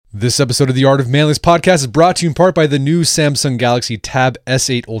This episode of the Art of Manliness podcast is brought to you in part by the new Samsung Galaxy Tab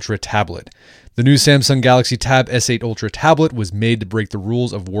S8 Ultra tablet. The new Samsung Galaxy Tab S8 Ultra tablet was made to break the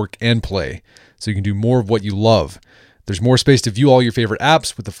rules of work and play, so you can do more of what you love. There's more space to view all your favorite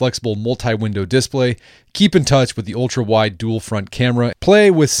apps with the flexible multi-window display, keep in touch with the ultra-wide dual-front camera,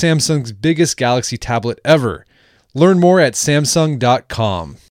 play with Samsung's biggest Galaxy tablet ever. Learn more at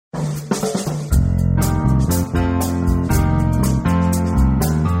samsung.com.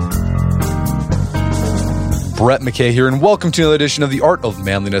 Brett McKay here, and welcome to another edition of the Art of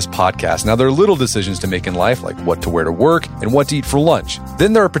Manliness podcast. Now, there are little decisions to make in life, like what to wear to work and what to eat for lunch.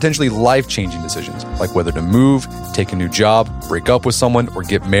 Then there are potentially life-changing decisions, like whether to move, take a new job, break up with someone, or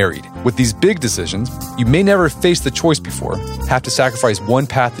get married. With these big decisions, you may never have faced the choice before, have to sacrifice one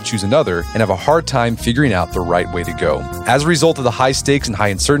path to choose another, and have a hard time figuring out the right way to go. As a result of the high stakes and high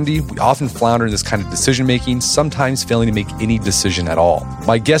uncertainty, we often flounder in this kind of decision-making, sometimes failing to make any decision at all.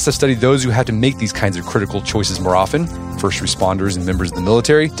 My guests have studied those who have to make these kinds of critical choices more often, first responders and members of the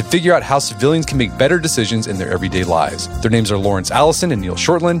military, to figure out how civilians can make better decisions in their everyday lives. Their names are Laurence Alison and Neil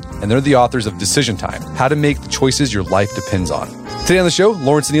Shortland, and they're the authors of Decision Time: How to Make the Choices Your Life Depends On. Today on the show,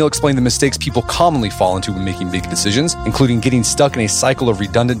 Laurence and Neil explain the mistakes people commonly fall into when making big decisions, including getting stuck in a cycle of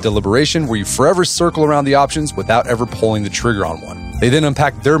redundant deliberation where you forever circle around the options without ever pulling the trigger on one. They then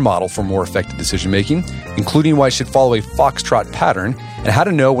unpack their model for more effective decision-making, including why you should follow a foxtrot pattern and how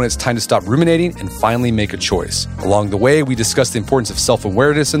to know when it's time to stop ruminating and finally make a choice. Along the way, we discuss the importance of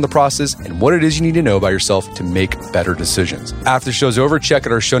self-awareness in the process and what it is you need to know about yourself to make better decisions. After the show's over, check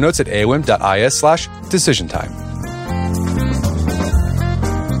out our show notes at aom.is/decisiontime.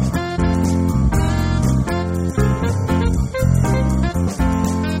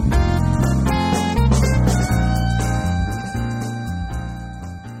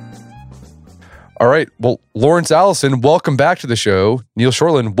 All right. Well, Laurence Allison, welcome back to the show. Neil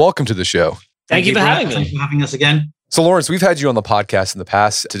Shortland, welcome to the show. Thank you for having me. Thanks for having us again. So, Laurence, we've had you on the podcast in the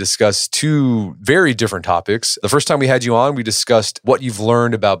past to discuss two very different topics. The first time we had you on, we discussed what you've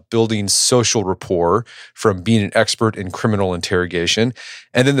learned about building social rapport from being an expert in criminal interrogation.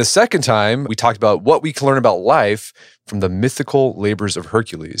 And then the second time, we talked about what we can learn about life from the mythical labors of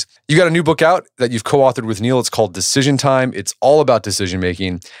Hercules. You got a new book out that you've co-authored with Neil. It's called Decision Time. It's all about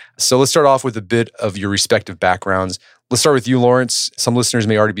decision-making. So let's start off with a bit of your respective backgrounds. Let's start with you, Laurence. Some listeners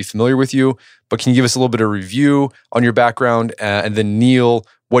may already be familiar with you, but can you give us a little bit of review on your background? And then Neil,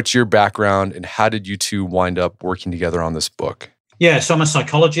 what's your background and how did you two wind up working together on this book? Yeah, so I'm a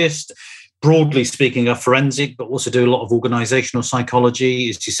psychologist. Broadly speaking, a forensic, but also do a lot of organizational psychology.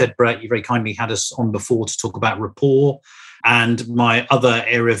 As you said, Brett, you very kindly had us on before to talk about rapport. And my other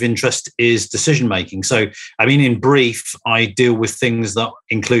area of interest is decision-making. So, in brief, I deal with things that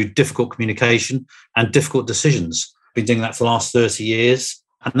include difficult communication and difficult decisions. I've been doing that for the last 30 years,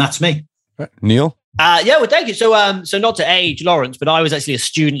 and that's me. Right. Neil? Well, thank you. So not to age Laurence, but I was actually a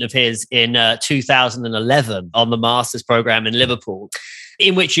student of his in 2011 on the master's program in Liverpool,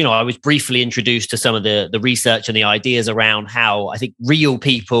 in which, I was briefly introduced to some of the research and the ideas around how I think real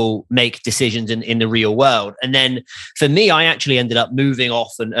people make decisions in the real world. And then for me, I actually ended up moving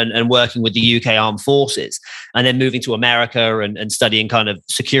off and working with the UK Armed Forces and then moving to America and studying kind of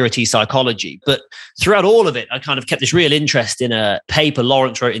security psychology. But throughout all of it, I kind of kept this real interest in a paper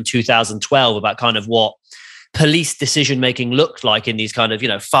Laurence wrote in 2012 about kind of what police decision-making looked like in these kind of,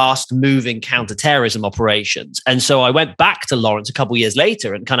 fast-moving counter-terrorism operations. And so I went back to Laurence a couple of years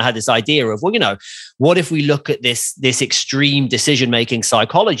later and kind of had this idea of, what if we look at this extreme decision-making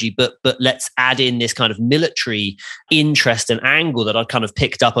psychology, but let's add in this kind of military interest and angle that I'd kind of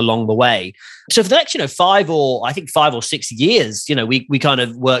picked up along the way. So for the next, 5 or 6 years, we kind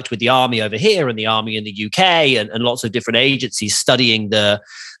of worked with the army over here and the army in the UK and lots of different agencies studying the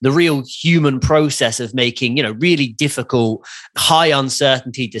real human process of making, really difficult, high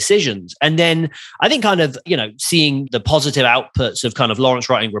uncertainty decisions. And then I think kind of, seeing the positive outputs of kind of Laurence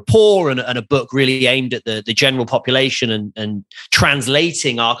writing Rapport and a book really aimed at the general population and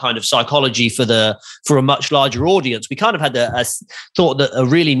translating our kind of psychology for a much larger audience, we kind of had a thought that a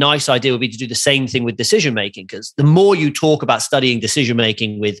really nice idea would be to do the same thing with decision making, because the more you talk about studying decision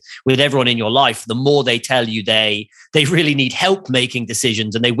making with everyone in your life, the more they tell you they really need help making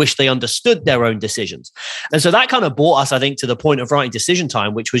decisions and they wish they understood their own decisions. And so that kind of brought us, I think, to the point of writing Decision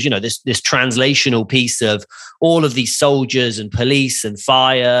Time, which was, this translational piece of all of these soldiers and police and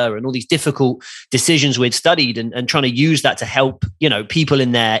fire and all these difficult decisions we'd studied, and trying to use that to help, people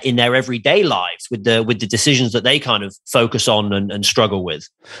in their everyday lives with the decisions that they kind of focus on and struggle with.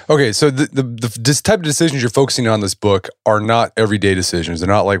 Okay, so this type of decisions you're focusing on in this book are not everyday decisions. They're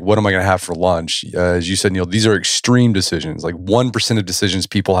not like, what am I going to have for lunch? As you said, Neil, these are extreme decisions, like 1% of decisions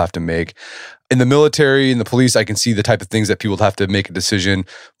people have to make. In the military, in the police, I can see the type of things that people have to make a decision,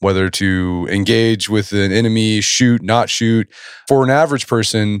 whether to engage with an enemy, shoot, not shoot. For an average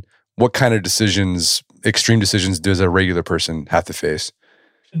person, what kind of decisions, extreme decisions, does a regular person have to face?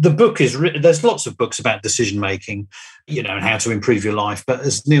 The book is written, there's lots of books about decision making, and how to improve your life. But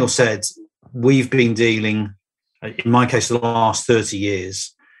as Neil said, we've been dealing, in my case, the last 30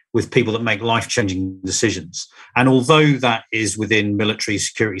 years with people that make life-changing decisions. And although that is within military,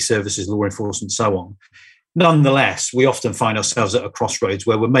 security services, law enforcement, so on, nonetheless, we often find ourselves at a crossroads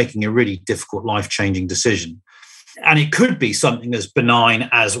where we're making a really difficult life-changing decision. And it could be something as benign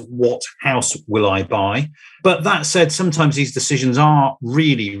as, what house will I buy? But that said, sometimes these decisions are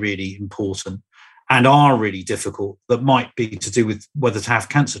really, really important and are really difficult, that might be to do with whether to have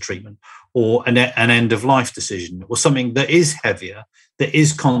cancer treatment or an end-of-life decision, or something that is heavier, that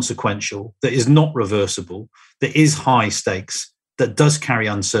is consequential, that is not reversible, that is high stakes, that does carry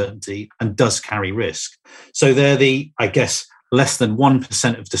uncertainty and does carry risk. So they're less than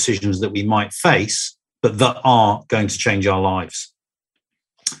 1% of decisions that we might face, but that are going to change our lives.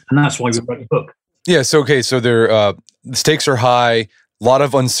 And that's why we wrote the book. Yeah, so the stakes are high, a lot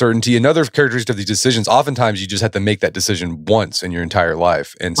of uncertainty. Another characteristic of these decisions, oftentimes you just have to make that decision once in your entire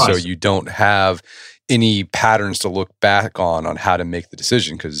life. And so you don't have any patterns to look back on how to make the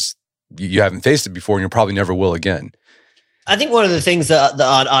decision, because you haven't faced it before and you probably never will again. I think one of the things that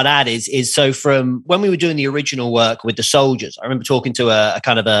I'd add is so from when we were doing the original work with the soldiers, I remember talking to a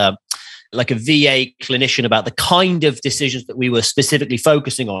VA clinician about the kind of decisions that we were specifically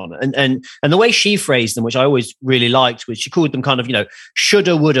focusing on. And the way she phrased them, which I always really liked, was she called them kind of,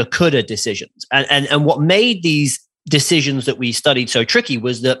 shoulda, woulda, coulda decisions. And what made these decisions that we studied so tricky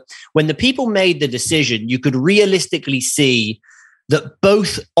was that when the people made the decision, you could realistically see that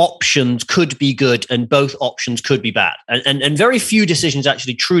both options could be good and both options could be bad. And very few decisions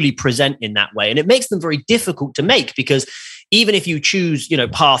actually truly present in that way. And it makes them very difficult to make, because even if you choose,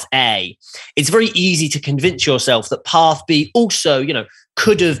 path A, it's very easy to convince yourself that path B also,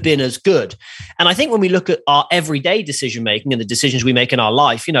 could have been as good. And I think when we look at our everyday decision making and the decisions we make in our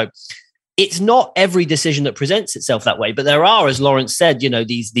life, it's not every decision that presents itself that way, but there are, as Laurence said,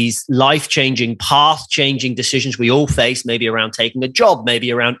 these life-changing, path-changing decisions we all face, maybe around taking a job,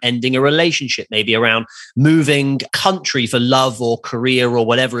 maybe around ending a relationship, maybe around moving country for love or career or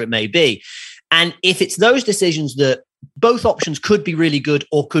whatever it may be. And if it's those decisions that both options could be really good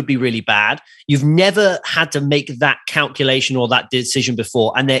or could be really bad, you've never had to make that calculation or that decision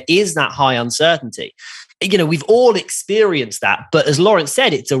before, and there is that high uncertainty. We've all experienced that, but as Laurence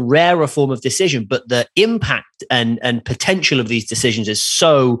said, it's a rarer form of decision, but the impact and potential of these decisions is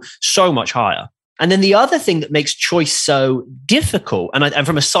so much higher. And then the other thing that makes choice so difficult, and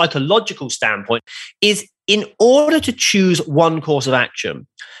from a psychological standpoint, is in order to choose one course of action,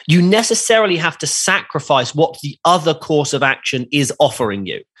 you necessarily have to sacrifice what the other course of action is offering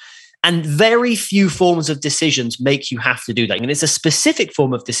you. And very few forms of decisions make you have to do that. And it's a specific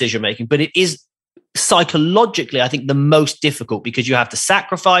form of decision making, but it is psychologically, I think, the most difficult, because you have to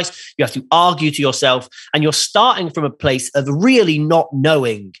sacrifice, you have to argue to yourself, and you're starting from a place of really not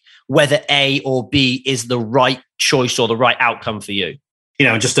knowing whether A or B is the right choice or the right outcome for you.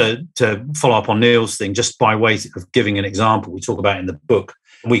 Just to follow up on Neil's thing, just by way of giving an example, we talk about in the book,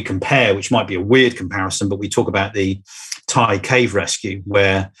 we compare, which might be a weird comparison, but we talk about the Thai cave rescue,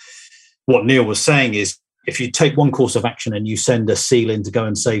 where what Neil was saying is, if you take one course of action and you send a SEAL in to go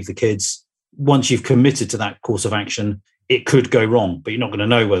and save the kids, once you've committed to that course of action, it could go wrong, but you're not going to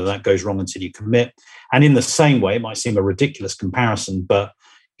know whether that goes wrong until you commit. And in the same way, it might seem a ridiculous comparison, but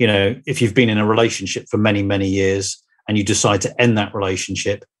if you've been in a relationship for many, many years and you decide to end that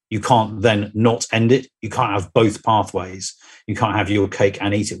relationship, you can't then not end it. You can't have both pathways. You can't have your cake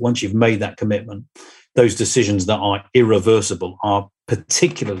and eat it. Once you've made that commitment, those decisions that are irreversible are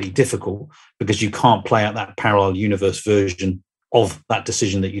particularly difficult, because you can't play out that parallel universe version of that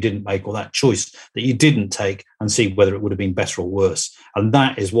decision that you didn't make, or that choice that you didn't take, and see whether it would have been better or worse. And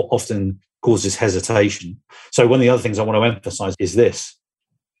that is what often causes hesitation. So one of the other things I want to emphasize is this,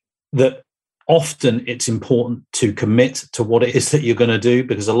 that often it's important to commit to what it is that you're going to do,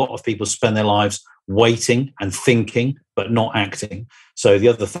 because a lot of people spend their lives waiting and thinking, but not acting. So the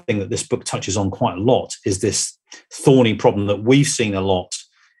other thing that this book touches on quite a lot is this thorny problem that we've seen a lot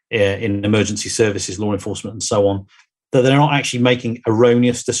in emergency services, law enforcement, and so on, that they're not actually making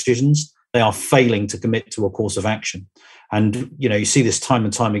erroneous decisions. They are failing to commit to a course of action. And, you see this time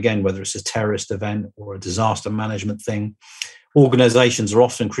and time again, whether it's a terrorist event or a disaster management thing. Organizations are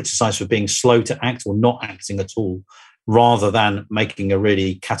often criticized for being slow to act or not acting at all, rather than making a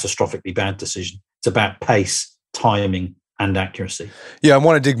really catastrophically bad decision. It's about pace, timing, and accuracy. Yeah, I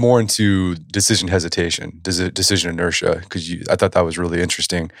want to dig more into decision hesitation, decision inertia, because I thought that was really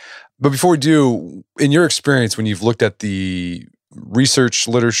interesting. But before we do, in your experience, when you've looked at the research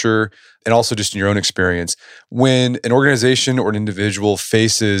literature and also just in your own experience, when an organization or an individual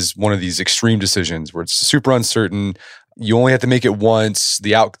faces one of these extreme decisions where it's super uncertain, you only have to make it once,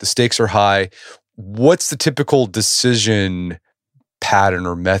 the stakes are high, what's the typical decision pattern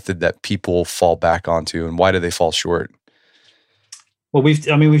or method that people fall back onto, and why do they fall short? Well,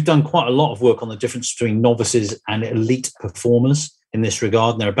 we've done quite a lot of work on the difference between novices and elite performers in this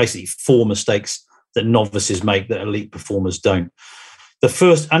regard. And there are basically 4 mistakes that novices make that elite performers don't. The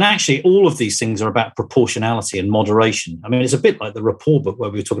first, and actually all of these things are about proportionality and moderation. I mean, it's a bit like the rapport book where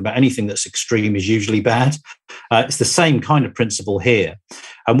we were talking about anything that's extreme is usually bad. It's the same kind of principle here.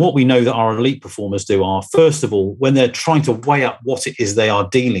 And what we know that our elite performers do are, first of all, when they're trying to weigh up what it is they are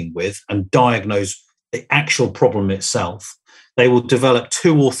dealing with and diagnose the actual problem itself, they will develop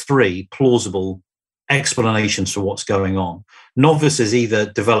 2 or 3 plausible explanations for what's going on. Novices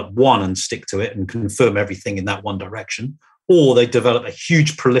either develop one and stick to it and confirm everything in that one direction, or they develop a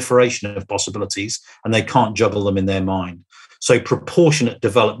huge proliferation of possibilities and they can't juggle them in their mind. So proportionate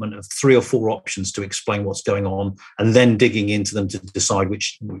development of 3 or 4 options to explain what's going on, and then digging into them to decide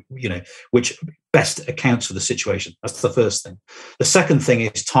which best accounts for the situation. That's the first thing. The second thing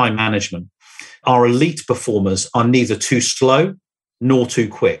is time management. Our elite performers are neither too slow nor too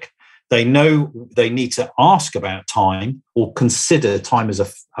quick. They know they need to ask about time or consider time as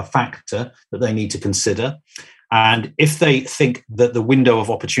a factor that they need to consider. And if they think that the window of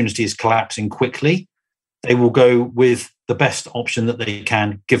opportunity is collapsing quickly, they will go with the best option that they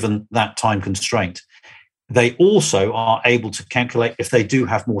can given that time constraint. They also are able to calculate if they do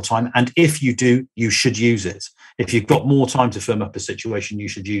have more time. And if you do, you should use it. If you've got more time to firm up a situation, you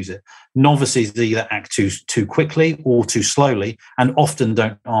should use it. Novices either act too quickly or too slowly, and often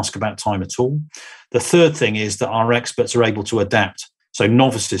don't ask about time at all. The third thing is that our experts are able to adapt. So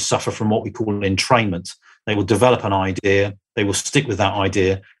novices suffer from what we call entrainment. They will develop an idea, they will stick with that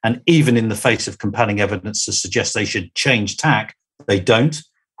idea, and even in the face of compelling evidence to suggest they should change tack, they don't.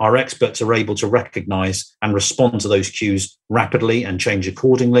 Our experts are able to recognize and respond to those cues rapidly and change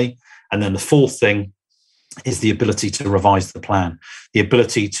accordingly. And then the fourth thing is the ability to revise the plan, the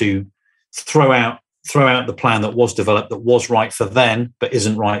ability to throw out the plan that was developed, that was right for then, but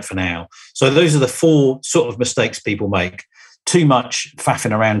isn't right for now. So those are the 4 sort of mistakes people make. Too much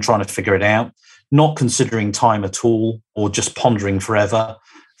faffing around trying to figure it out, not considering time at all, or just pondering forever,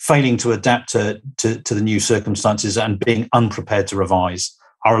 failing to adapt to the new circumstances, and being unprepared to revise.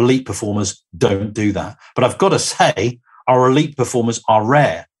 Our elite performers don't do that. But I've got to say, our elite performers are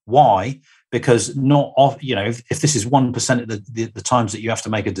rare. Why? Because if this is 1% of the times that you have to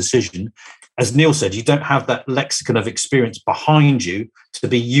make a decision, as Neil said, you don't have that lexicon of experience behind you to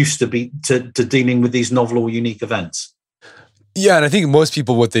be used to dealing with these novel or unique events. Yeah, and I think most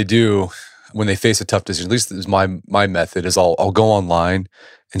people, what they do when they face a tough decision, at least this is my method, is I'll go online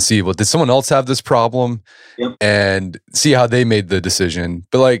and see, well, did someone else have this problem? Yep. And see how they made the decision.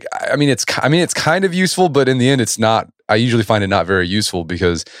 But it's kind of useful, but in the end, it's not. I usually find it not very useful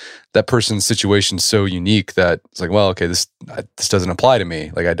because that person's situation is so unique that it's like, well, okay, this doesn't apply to me.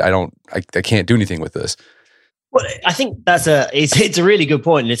 Like I can't do anything with this. Well, I think it's a really good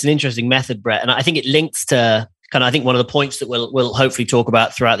point, and it's an interesting method, Brett. And I think it links to kind of, I think, one of the points that we'll hopefully talk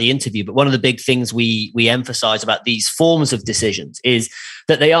about throughout the interview. But one of the big things we emphasize about these forms of decisions is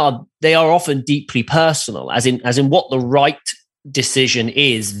that they are often deeply personal, as in what the right decision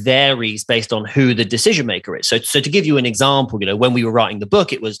is varies based on who the decision maker is. So to give you an example, when we were writing the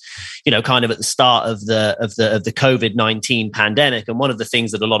book, it was, kind of at the start of the COVID-19 pandemic, and one of the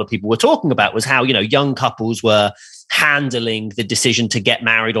things that a lot of people were talking about was how young couples were handling the decision to get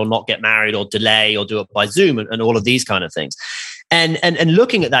married or not get married, or delay, or do it by Zoom, and all of these kind of things. And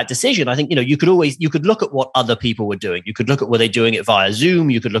looking at that decision, I think, you could look at what other people were doing. You could look at were they doing it via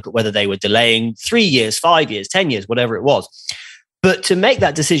Zoom. You could look at whether they were delaying 3 years, 5 years, 10 years, whatever it was. But to make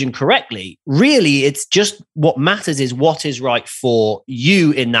that decision correctly, really, it's just what matters is what is right for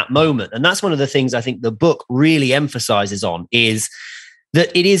you in that moment. And that's one of the things I think the book really emphasizes on, is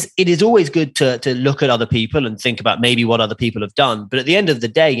that it is always good to look at other people and think about maybe what other people have done. But at the end of the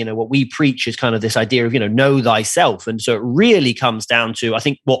day, what we preach is kind of this idea of, know thyself. And so it really comes down to, I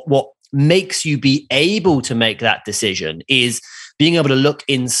think, what makes you be able to make that decision is being able to look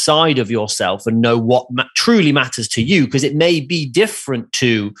inside of yourself and know what truly matters to you, because it may be different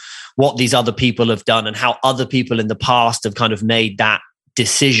to what these other people have done and how other people in the past have kind of made that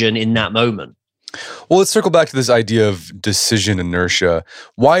decision in that moment. Well, let's circle back to this idea of decision inertia.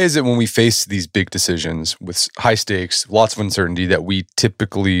 Why is it when we face these big decisions with high stakes, lots of uncertainty, that we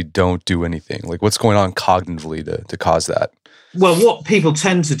typically don't do anything? Like, what's going on cognitively to cause that? Well, what people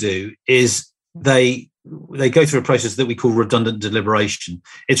tend to do is they go through a process that we call redundant deliberation.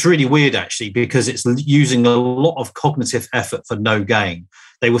 It's really weird, actually, because it's using a lot of cognitive effort for no gain.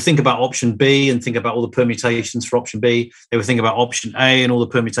 They will think about option B and think about all the permutations for option B. They will think about option A and all the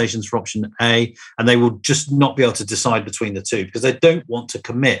permutations for option A, and they will just not be able to decide between the two because they don't want to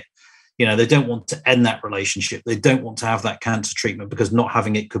commit. They don't want to end that relationship. They don't want to have that cancer treatment because not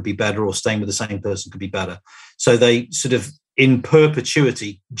having it could be better, or staying with the same person could be better. So they sort of, in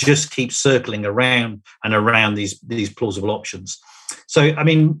perpetuity, just keep circling around and around these plausible options. So,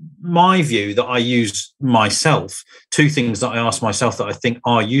 my view that I use myself, two things that I ask myself that I think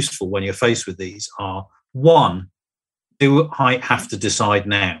are useful when you're faced with these are, one, do I have to decide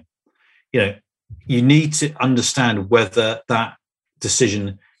now? You need to understand whether that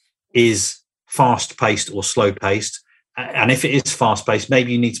decision is fast-paced or slow-paced. And if it is fast-paced,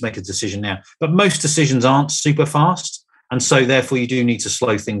 maybe you need to make a decision now. But most decisions aren't super fast. And so therefore you do need to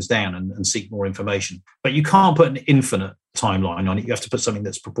slow things down and seek more information. But you can't put an infinite timeline on it. You have to put something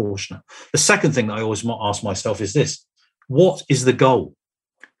that's proportionate. The second thing that I always ask myself is this: what is the goal?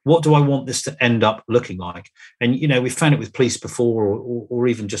 What do I want this to end up looking like? And, we've found it with police before, or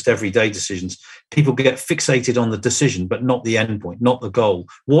even just everyday decisions. People get fixated on the decision, but not the end point, not the goal.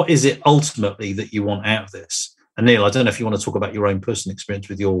 What is it ultimately that you want out of this? And Neil, I don't know if you want to talk about your own personal experience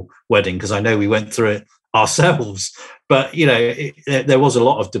with your wedding, because I know we went through it ourselves, but there was a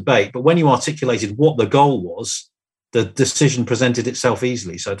lot of debate. But when you articulated what the goal was, the decision presented itself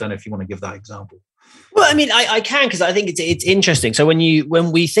easily. So I don't know if you want to give that example. Well, I can, because I think it's interesting. So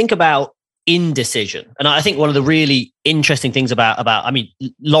when we think about indecision, and I think one of the really interesting things about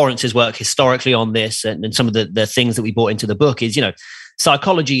Laurence's work historically on this, and some of the things that we brought into the book is,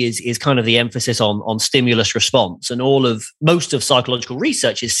 psychology is kind of the emphasis on stimulus response, and most of psychological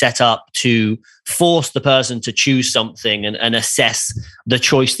research is set up to force the person to choose something and assess the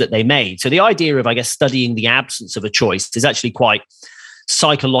choice that they made. So the idea of, I guess, studying the absence of a choice is actually quite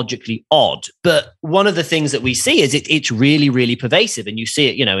psychologically odd. But one of the things that we see is it's really, really pervasive, and you see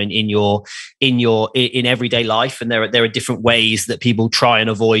it, in everyday life. And there are different ways that people try and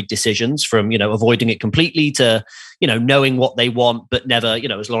avoid decisions, from avoiding it completely to knowing what they want, but never,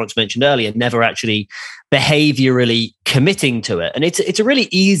 as Laurence mentioned earlier, never actually behaviorally committing to it. And it's a really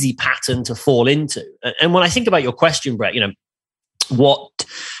easy pattern to fall into. And when I think about your question, Brett,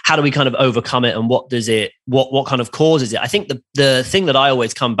 how do we kind of overcome it, and what kind of causes it? I think the thing that I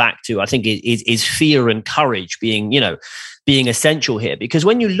always come back to, I think, is fear and courage being essential here. Because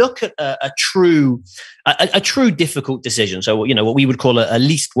when you look at a true difficult decision, so what we would call a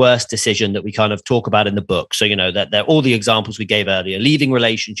least worst decision that we kind of talk about in the book. So that all the examples we gave earlier: leaving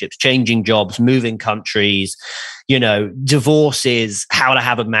relationships, changing jobs, moving countries, divorces, how to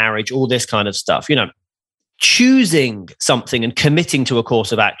have a marriage, all this kind of stuff. Choosing something and committing to a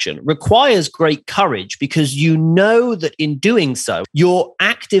course of action requires great courage, because that in doing so, you're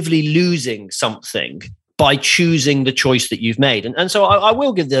actively losing something by choosing the choice that you've made. And so I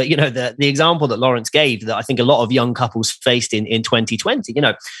will give the example that Laurence gave, that I think a lot of young couples faced in 2020.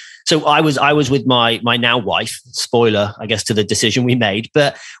 So I was with my now wife, spoiler, I guess, to the decision we made,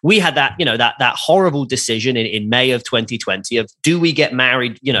 but we had that horrible decision in May of 2020 of, do we get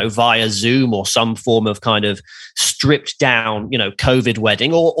married, via Zoom or some form of kind of stripped down, COVID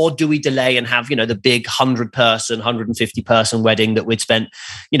wedding, or do we delay and have, the big 100-person, 150-person wedding that we'd spent,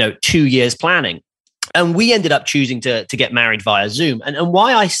 2 years planning. And we ended up choosing to get married via Zoom. And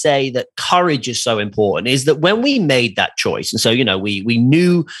why I say that courage is so important is that when we made that choice, and so, we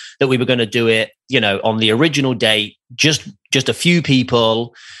knew that we were going to do it, on the original date, just a few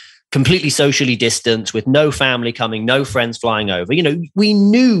people, completely socially distanced, with no family coming, no friends flying over. We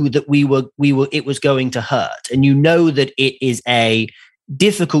knew that it was going to hurt. And that it is a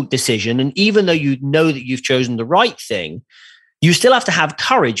difficult decision. And even though that you've chosen the right thing, you still have to have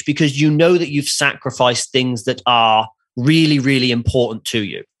courage, because that you've sacrificed things that are really, really important to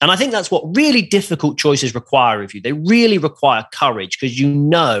you? And I think that's what really difficult choices require of you. They really require courage, because you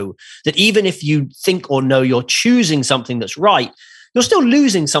know that even if you think or know you're choosing something that's right, you're still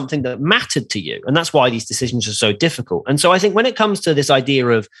losing something that mattered to you. And that's why these decisions are so difficult. And so I think when it comes to this idea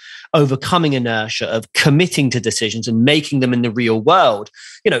of overcoming inertia, of committing to decisions and making them in the real world,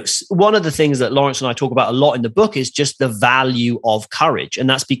 one of the things that Laurence and I talk about a lot in the book is just the value of courage. And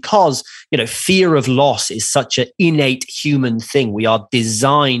that's because, fear of loss is such an innate human thing. We are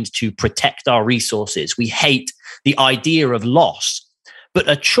designed to protect our resources. We hate the idea of loss. But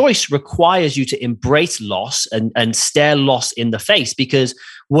a choice requires you to embrace loss and stare loss in the face, because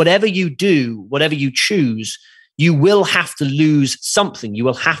whatever you do, whatever you choose, you will have to lose something. You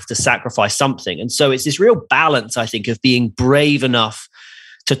will have to sacrifice something. And so it's this real balance, I think, of being brave enough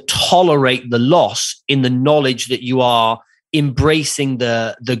to tolerate the loss in the knowledge that you are embracing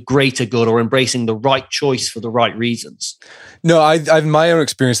the greater good, or embracing the right choice for the right reasons. No, I've my own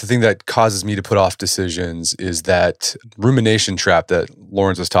experience. The thing that causes me to put off decisions is that rumination trap that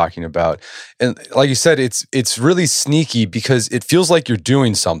Laurence was talking about. And like you said, it's really sneaky, because it feels like you're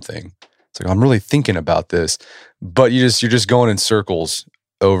doing something. It's like, I'm really thinking about this, but you're just going in circles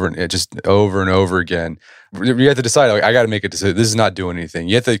over and over again. You have to decide, like, I got to make a decision. This is not doing anything.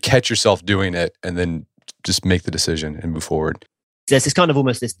 You have to catch yourself doing it and then just make the decision and move forward. There's this kind of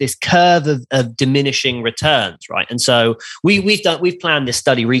almost this curve of diminishing returns, right? And so we've planned this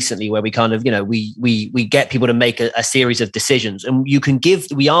study recently where we kind of, we get people to make a series of decisions, and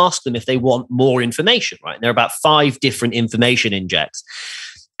we ask them if they want more information, right? And there are about 5 different information injects.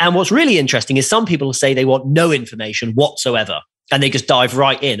 And what's really interesting is some people say they want no information whatsoever, and they just dive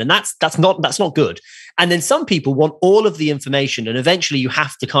right in. And that's not good. And then some people want all of the information, and eventually you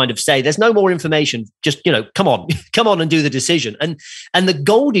have to kind of say, there's no more information. Just, come on and do the decision. And the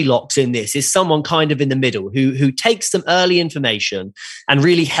Goldilocks in this is someone kind of in the middle who takes some early information and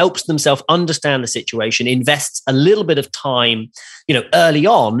really helps themselves understand the situation, invests a little bit of time, early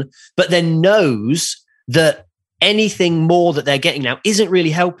on, but then knows that anything more that they're getting now isn't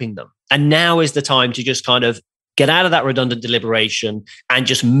really helping them. And now is the time to just kind of get out of that redundant deliberation and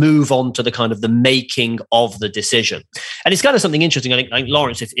just move on to the kind of the making of the decision. And it's kind of something interesting. I think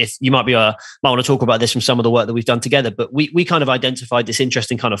Laurence, if you might want to talk about this from some of the work that we've done together, but we kind of identified this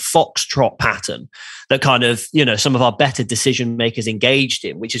interesting kind of foxtrot pattern that kind of, some of our better decision makers engaged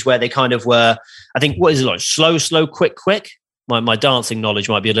in, which is where they kind of were, I think, what is it like? Slow, quick. My dancing knowledge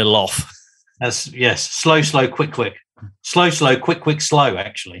might be a little off. Yes. Slow, quick. Slow, quick, slow,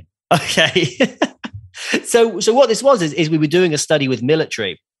 actually. Okay. So what this was is we were doing a study with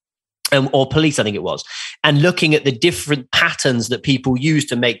military or police, I think it was, and looking at the different patterns that people use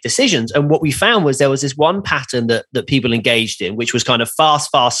to make decisions. And what we found was there was this one pattern that people engaged in, which was kind of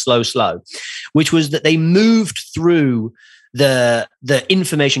fast, slow, which was that they moved through the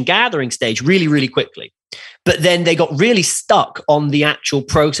information gathering stage really, really quickly. But then they got really stuck on the actual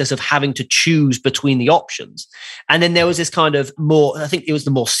process of having to choose between the options. And then there was this kind of I think it was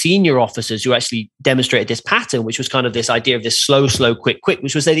the more senior officers who actually demonstrated this pattern, which was kind of this idea of this slow, quick,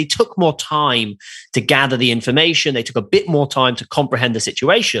 which was that they took more time to gather the information. They took a bit more time to comprehend the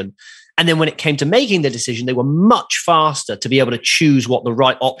situation. And then when it came to making the decision, they were much faster to be able to choose what the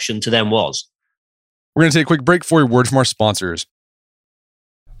right option to them was. We're going to take a quick break for a word from our sponsors.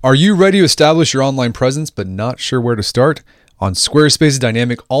 Are you ready to establish your online presence but not sure where to start? On Squarespace's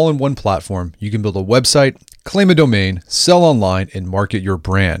dynamic all-in-one platform, you can build a website, claim a domain, sell online, and market your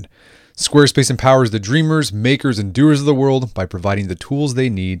brand. Squarespace empowers the dreamers, makers, and doers of the world by providing the tools they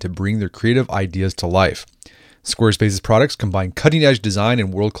need to bring their creative ideas to life. Squarespace's products combine cutting-edge design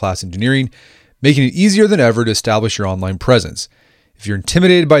and world-class engineering, making it easier than ever to establish your online presence. If you're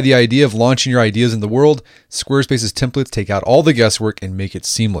intimidated by the idea of launching your ideas in the world, Squarespace's templates take out all the guesswork and make it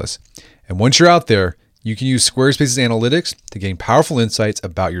seamless. And once you're out there, you can use Squarespace's analytics to gain powerful insights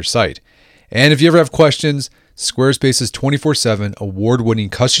about your site. And if you ever have questions, Squarespace's 24/7 award-winning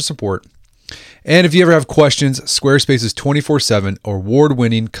customer support. Squarespace's 24/7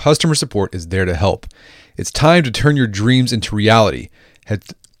 award-winning customer support is there to help. It's time to turn your dreams into reality.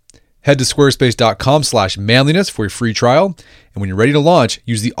 Head to squarespace.com/manliness for your free trial. And when you're ready to launch,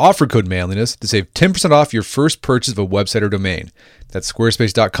 use the offer code manliness to save 10% off your first purchase of a website or domain. That's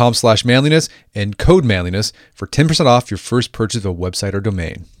squarespace.com/manliness and code manliness for 10% off your first purchase of a website or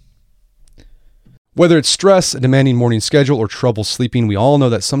domain. Whether it's stress, a demanding morning schedule, or trouble sleeping, we all know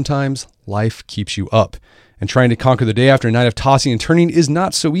that sometimes life keeps you up. And trying to conquer the day after a night of tossing and turning is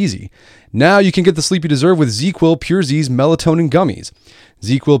not so easy. Now you can get the sleep you deserve with ZzzQuil Pure Z's melatonin gummies.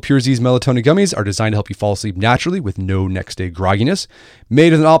 ZzzQuil Pure Z's melatonin gummies are designed to help you fall asleep naturally with no next day grogginess.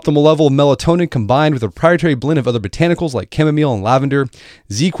 Made with an optimal level of melatonin combined with a proprietary blend of other botanicals like chamomile and lavender,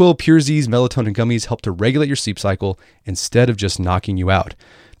 ZzzQuil Pure Z's melatonin gummies help to regulate your sleep cycle instead of just knocking you out.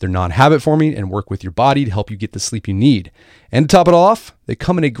 They're non-habit forming and work with your body to help you get the sleep you need. And to top it all off, they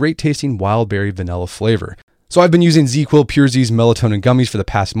come in a great tasting wild berry vanilla flavor. So I've been using ZzzQuil Pure Z's melatonin gummies for the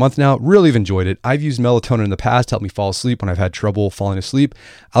past month now. Really have enjoyed it. I've used melatonin in the past to help me fall asleep when I've had trouble falling asleep.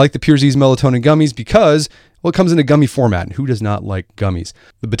 I like the Pure Z's melatonin gummies because, well, it comes in a gummy format, and who does not like gummies?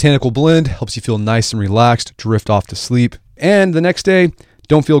 The botanical blend helps you feel nice and relaxed, drift off to sleep, and the next day,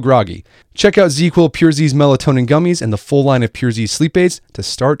 don't feel groggy. Check out ZzzQuil Pure Z's melatonin gummies and the full line of Pure Z sleep aids to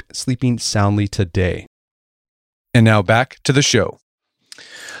start sleeping soundly today. And now back to the show.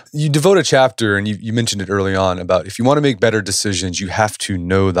 You devote a chapter, and you mentioned it early on, about if you want to make better decisions, you have to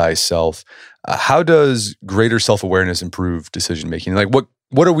know thyself. How does greater self-awareness improve decision-making? Like what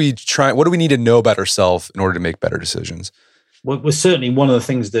do we need to know about ourselves in order to make better decisions? Well, certainly one of the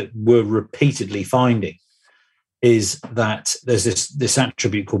things that we're repeatedly finding is that there's this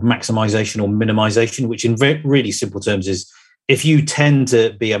attribute called maximization or minimization, which in really simple terms is if you tend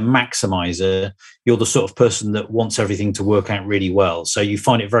to be a maximizer, you're the sort of person that wants everything to work out really well. So you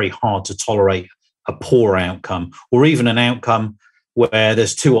find it very hard to tolerate a poor outcome, or even an outcome where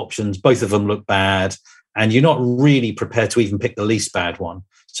there's two options, both of them look bad, and you're not really prepared to even pick the least bad one.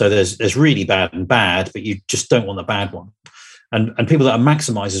 So there's really bad and bad, but you just don't want the bad one. And people that are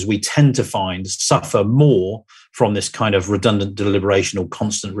maximizers, we tend to find suffer more from this kind of redundant deliberation or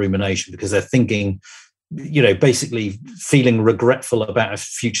constant rumination, because they're thinking, basically feeling regretful about a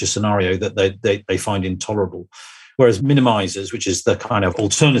future scenario that they find intolerable. Whereas minimizers, which is the kind of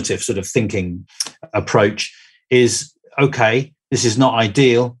alternative sort of thinking approach, is, okay, this is not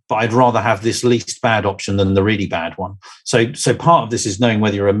ideal, but I'd rather have this least bad option than the really bad one. So part of this is knowing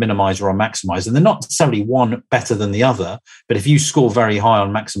whether you're a minimizer or a maximizer. And they're not necessarily one better than the other, but if you score very high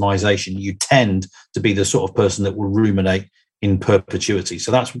on maximization, you tend to be the sort of person that will ruminate in perpetuity.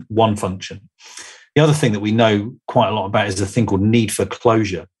 So that's one function. The other thing that we know quite a lot about is a thing called need for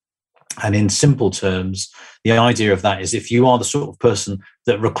closure. And in simple terms, the idea of that is if you are the sort of person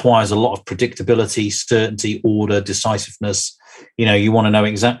that requires a lot of predictability, certainty, order, decisiveness, you want to know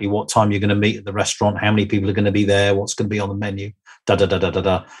exactly what time you're going to meet at the restaurant, how many people are going to be there, what's going to be on the menu,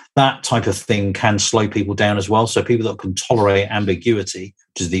 that type of thing can slow people down as well. So people that can tolerate ambiguity,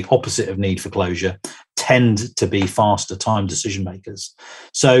 which is the opposite of need for closure, tend to be faster time decision makers.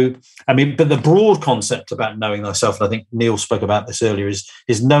 So, but the broad concept about knowing thyself, and I think Neil spoke about this earlier,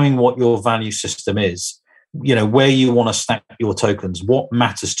 is knowing what your value system is, where you want to stack your tokens, what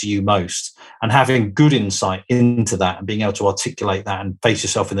matters to you most, and having good insight into that and being able to articulate that and face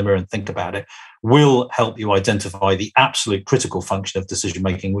yourself in the mirror and think about it will help you identify the absolute critical function of decision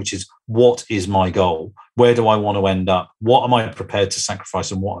making, which is, what is my goal? Where do I want to end up? What am I prepared to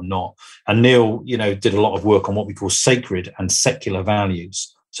sacrifice and what I'm not? And Neil, did a lot of work on what we call sacred and secular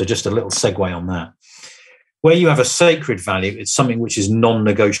values. So just a little segue on that. Where you have a sacred value, it's something which is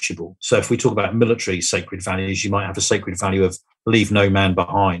non-negotiable. So if we talk about military sacred values, you might have a sacred value of leave no man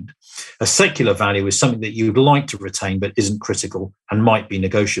behind. A secular value is something that you would like to retain but isn't critical and might be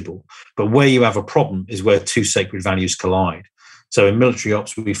negotiable. But where you have a problem is where two sacred values collide. So in military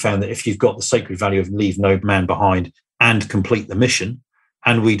ops, we found that if you've got the sacred value of leave no man behind and complete the mission,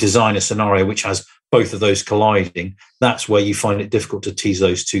 and we design a scenario which has both of those colliding, that's where you find it difficult to tease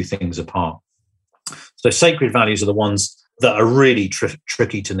those two things apart. So sacred values are the ones that are really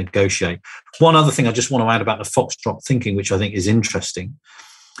tricky to negotiate. One other thing I just want to add about the foxtrot thinking, which I think is interesting,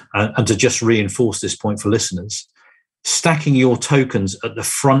 and to just reinforce this point for listeners, stacking your tokens at the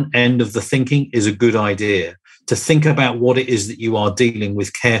front end of the thinking is a good idea. To think about what it is that you are dealing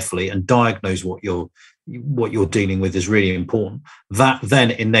with carefully and diagnose what you're dealing with is really important. That then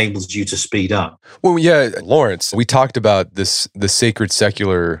enables you to speed up. Well, yeah, Laurence, we talked about the sacred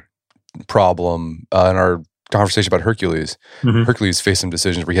secular problem in our conversation about Hercules. Mm-hmm. Hercules faced some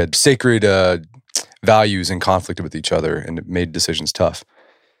decisions where he had sacred values in conflict with each other, and it made decisions tough.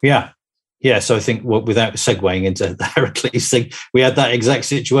 Yeah. So I think without segueing into the Hercules thing, we had that exact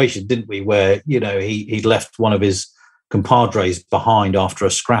situation, didn't we? Where he left one of his compadres behind after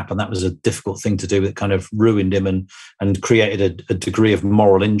a scrap, and that was a difficult thing to do. It kind of ruined him and created a degree of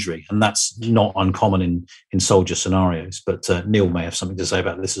moral injury, and that's not uncommon in soldier scenarios. But Neil may have something to say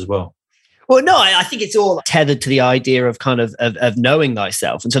about this as well. Well, no, I think it's all tethered to the idea of kind of knowing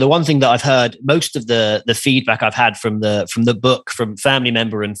thyself. And so the one thing that I've heard, most of the feedback I've had from the book, from family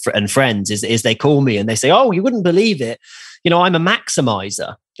member and friends is they call me and they say, "Oh, you wouldn't believe it. I'm a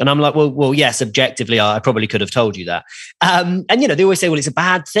maximizer." And I'm like, well, yes, objectively, I probably could have told you that. And they always say, well, it's a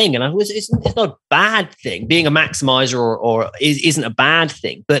bad thing. And it's not a bad thing. Being a maximizer or isn't a bad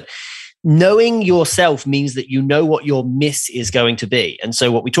thing. But knowing yourself means that you know what your miss is going to be. And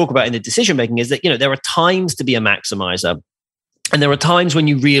so what we talk about in the decision making is that, there are times to be a maximizer. And there are times when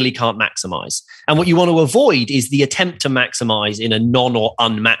you really can't maximize. And what you want to avoid is the attempt to maximize in a non or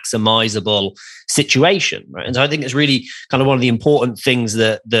unmaximizable situation, right? And so I think it's really kind of one of the important things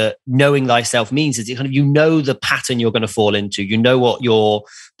that knowing thyself means is the pattern you're going to fall into. You know what your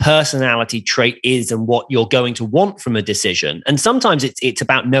personality trait is and what you're going to want from a decision. And sometimes it's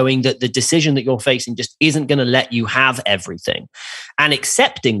about knowing that the decision that you're facing just isn't going to let you have everything, and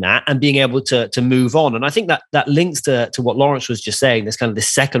accepting that and being able to move on. And I think that links to what Laurence was just saying, this kind of the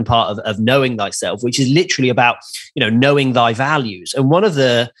second part of knowing thyself, which is literally about, knowing thy values. And one of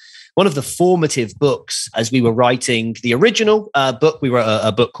the formative books, as we were writing the original book, we wrote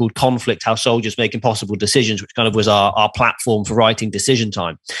a book called Conflict, How Soldiers Make Impossible Decisions, which kind of was our platform for writing Decision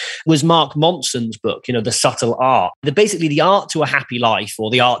Time, was Mark Monson's book, The Subtle Art. Basically, the art to a happy life, or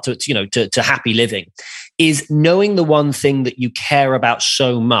the art to happy living, is knowing the one thing that you care about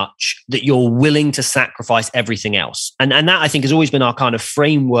so much that you're willing to sacrifice everything else. And that, I think, has always been our kind of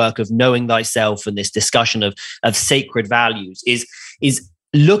framework of knowing thyself, and this discussion of sacred values is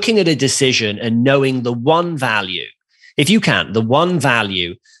looking at a decision and knowing the one value, if you can, the one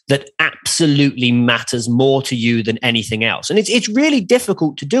value that absolutely matters more to you than anything else. And it's really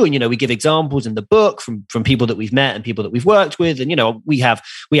difficult to do. And, we give examples in the book from people that we've met and people that we've worked with. And, we have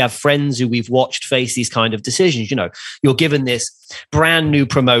friends who we've watched face these kind of decisions. You're given this brand new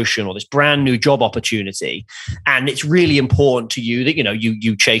promotion or this brand new job opportunity, and it's really important to you that,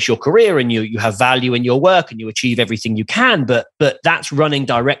 you chase your career and you have value in your work and you achieve everything you can. But that's running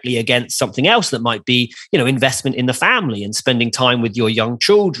directly against something else that might be, investment in the family and spending time with your young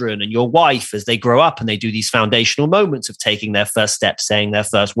children and your wife as they grow up and they do these foundational moments of taking their first steps, saying their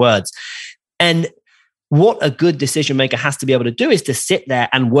first words. And what a good decision maker has to be able to do is to sit there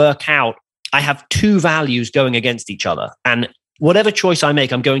and work out, I have two values going against each other. And whatever choice I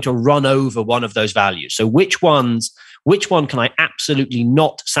make, I'm going to run over one of those values. So which one can I absolutely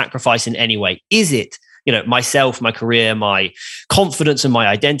not sacrifice in any way? Is it, myself, my career, my confidence and my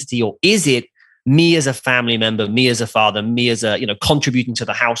identity, or is it me as a family member, me as a father, me as a, contributing to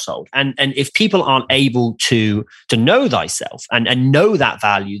the household? And if people aren't able to know thyself and know that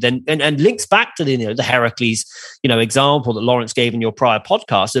value, then, and links back to the Heracles, example that Laurence gave in your prior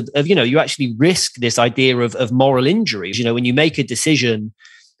podcast of you actually risk this idea of moral injuries. When you make a decision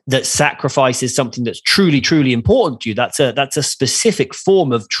that sacrifices something that's truly, truly important to you, that's a specific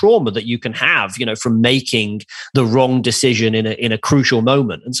form of trauma that you can have, from making the wrong decision in a crucial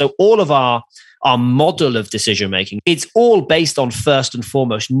moment. And so all of our model of decision making, it's all based on, first and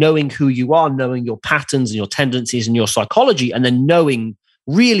foremost, knowing who you are, knowing your patterns and your tendencies and your psychology, and then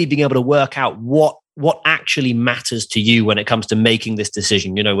really being able to work out what actually matters to you when it comes to making this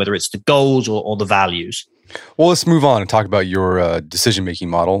decision, whether it's the goals or the values. Well, let's move on and talk about your decision-making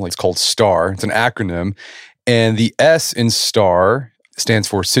model. It's called STAR. It's an acronym. And the S in STAR stands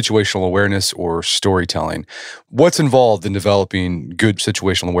for situational awareness or storytelling. What's involved in developing good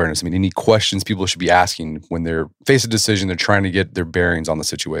situational awareness? I mean, any questions people should be asking when they're faced a decision, they're trying to get their bearings on the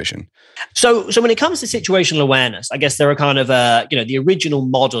situation? So when it comes to situational awareness, I guess there are kind of, the original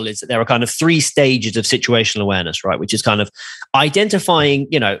model is that there are kind of three stages of situational awareness, right? Which is kind of identifying,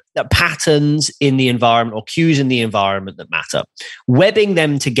 patterns in the environment or cues in the environment that matter, webbing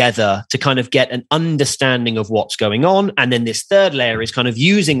them together to kind of get an understanding of what's going on. And then this third layer is kind of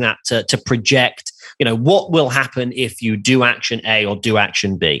using that to project, what will happen if you do action A or do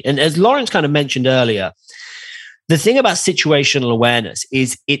action B. And as Laurence kind of mentioned earlier, the thing about situational awareness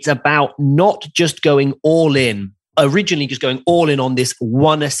is it's about not just going all in, originally just going all in on this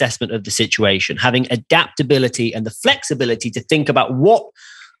one assessment of the situation, having adaptability and the flexibility to think about what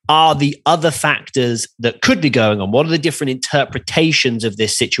are the other factors that could be going on? What are the different interpretations of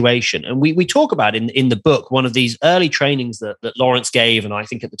this situation? And we talk about in the book, one of these early trainings that Laurence gave, and I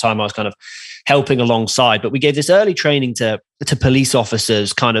think at the time I was kind of helping alongside, but we gave this early training to police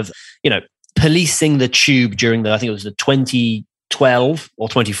officers, kind of, policing the tube during I think it was the 2012 or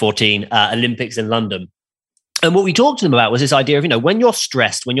 2014 Olympics in London. And what we talked to them about was this idea of, when you're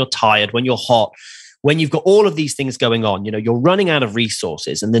stressed, when you're tired, when you're hot, when you've got all of these things going on, you're running out of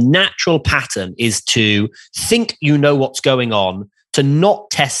resources. And the natural pattern is to think you know what's going on, to not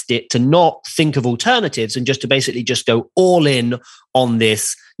test it, to not think of alternatives, and just to basically just go all in on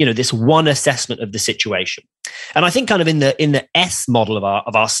this, this one assessment of the situation. And I think kind of in the S model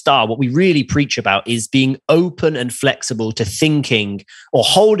of our star, what we really preach about is being open and flexible to thinking or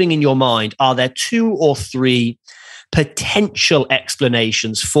holding in your mind, are there 2 or 3 potential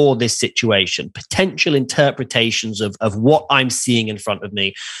explanations for this situation, potential interpretations of what I'm seeing in front of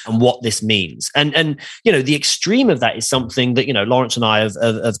me and what this means. And the extreme of that is something that, Laurence and I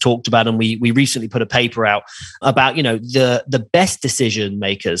have talked about, and we recently put a paper out about, the best decision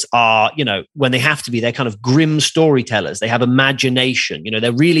makers are, when they have to be, they're kind of grim storytellers. They have imagination,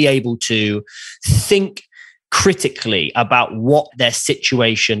 they're really able to think critically about what their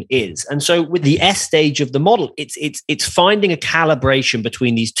situation is. And so with the S stage of the model, it's finding a calibration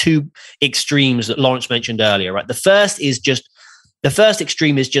between these 2 extremes that Laurence mentioned earlier, right? The first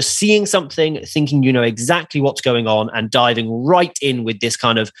extreme is just seeing something, thinking you know exactly what's going on, and diving right in with this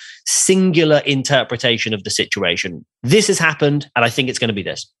kind of singular interpretation of the situation. This has happened, and I think it's going to be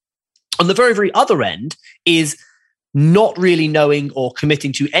this. On the very, very other end is not really knowing or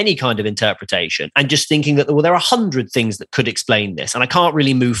committing to any kind of interpretation, and just thinking that, well, there are 100 things that could explain this, and I can't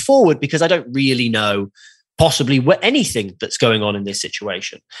really move forward because I don't really know possibly anything that's going on in this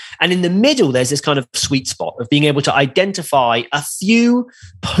situation. And in the middle, there's this kind of sweet spot of being able to identify a few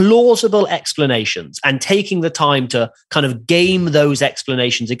plausible explanations and taking the time to kind of game those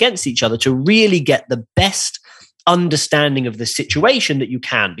explanations against each other to really get the best understanding of the situation that you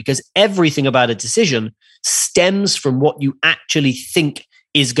can, because everything about a decision stems from what you actually think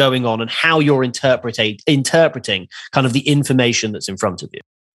is going on and how you're interpreting kind of the information that's in front of you.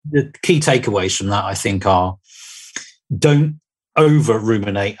 The key takeaways from that, I think, are don't over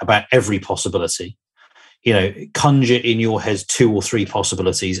ruminate about every possibility. Conjure in your head 2 or 3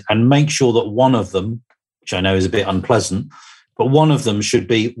 possibilities and make sure that one of them, which I know is a bit unpleasant, but one of them should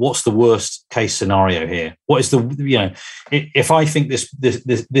be, what's the worst case scenario here? What is if I think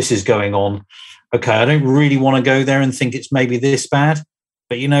this is going on, okay, I don't really want to go there and think it's maybe this bad,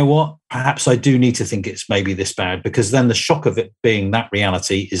 but you know what? Perhaps I do need to think it's maybe this bad, because then the shock of it being that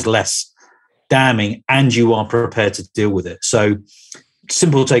reality is less damning and you are prepared to deal with it. So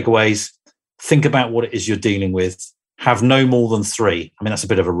simple takeaways, think about what it is you're dealing with. Have no more than 3. I mean, that's a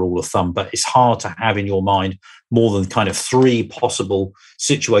bit of a rule of thumb, but it's hard to have in your mind more than kind of 3 possible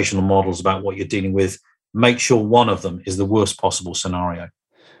situational models about what you're dealing with. Make sure one of them is the worst possible scenario.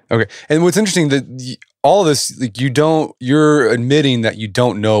 Okay. And what's interesting that all of this, like you're admitting that you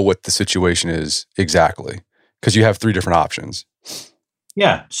don't know what the situation is exactly, because you have 3 different options.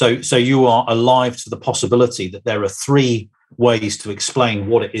 Yeah. So you are alive to the possibility that there are 3 ways to explain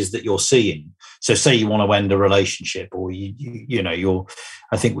what it is that you're seeing. So say you want to end a relationship, or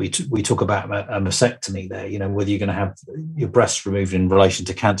I think we talk about a mastectomy there, whether you're going to have your breasts removed in relation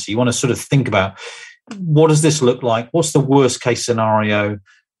to cancer. You want to sort of think about, what does this look like? What's the worst case scenario?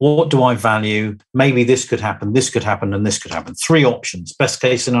 What do I value? Maybe this could happen, and this could happen. 3 options: best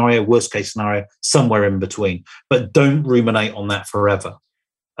case scenario, worst case scenario, somewhere in between. But don't ruminate on that forever.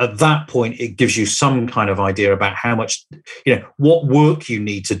 At that point, it gives you some kind of idea about how much, what work you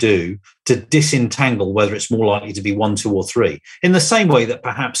need to do to disentangle whether it's more likely to be 1, 2, or 3. In the same way that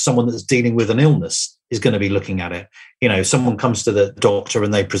perhaps someone that's dealing with an illness is going to be looking at it. Someone comes to the doctor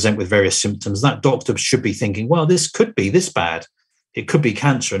and they present with various symptoms. That doctor should be thinking, well, this could be this bad. It could be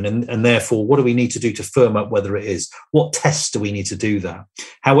cancer. And therefore, what do we need to do to firm up whether it is? What tests do we need to do that?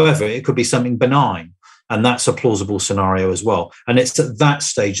 However, it could be something benign. And that's a plausible scenario as well. And it's at that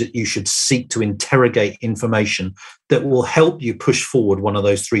stage that you should seek to interrogate information that will help you push forward one of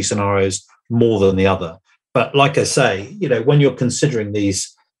those 3 scenarios more than the other. But like I say, when you're considering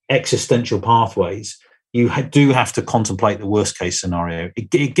these existential pathways, you do have to contemplate the worst case scenario.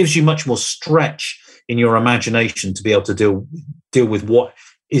 It gives you much more stretch in your imagination to be able to deal with what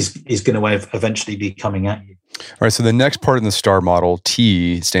is going to eventually be coming at you. All right, so the next part in the STAR model,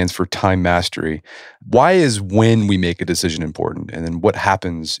 T, stands for time mastery. Why is when we make a decision important? And then what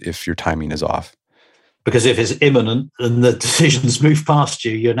happens if your timing is off? Because if it's imminent and the decisions move past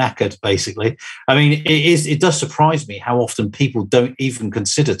you, you're knackered, basically. I mean, it does surprise me how often people don't even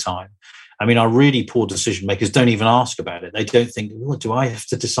consider time. I mean, our really poor decision makers don't even ask about it. They don't think, what do I have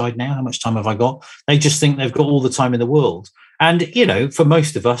to decide now? How much time have I got? They just think they've got all the time in the world. And, for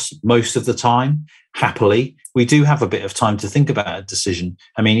most of us, most of the time, happily, we do have a bit of time to think about a decision.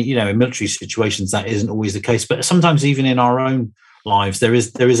 I mean, in military situations, that isn't always the case. But sometimes even in our own lives, there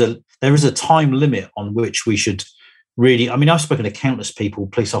is a time limit on which we should really, I mean, I've spoken to countless people,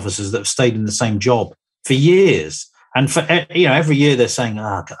 police officers that have stayed in the same job for years. And for, every year they're saying,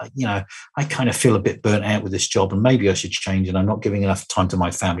 I kind of feel a bit burnt out with this job and maybe I should change and I'm not giving enough time to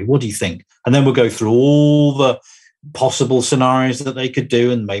my family. What do you think? And then we'll go through all the possible scenarios that they could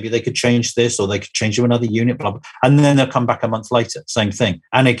do, and maybe they could change this or they could change to another unit, blah, blah. And then they'll come back a month later, same thing,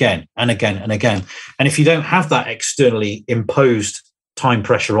 and again, and again, and again. And if you don't have that externally imposed time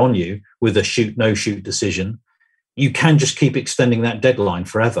pressure on you with a shoot, no shoot decision, you can just keep extending that deadline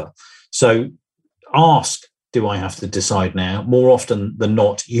forever. So ask, do I have to decide now? More often than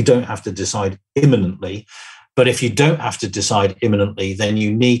not, you don't have to decide imminently. But if you don't have to decide imminently, then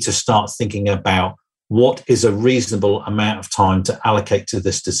you need to start thinking about what is a reasonable amount of time to allocate to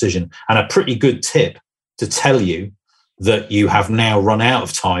this decision. And a pretty good tip to tell you that you have now run out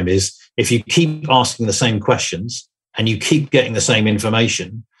of time is, if you keep asking the same questions and you keep getting the same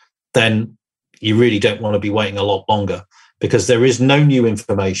information, then you really don't want to be waiting a lot longer, because there is no new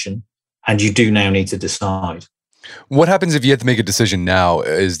information and you do now need to decide. What happens if you have to make a decision now?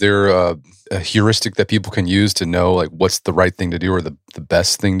 Is there a heuristic that people can use to know like what's the right thing to do or the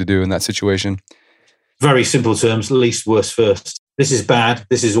best thing to do in that situation? Very simple terms, least worst first. This is bad.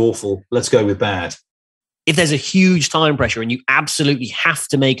 This is awful. Let's go with bad. If there's a huge time pressure and you absolutely have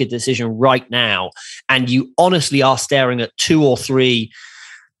to make a decision right now, and you honestly are staring at 2 or 3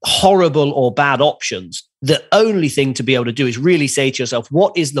 horrible or bad options, the only thing to be able to do is really say to yourself,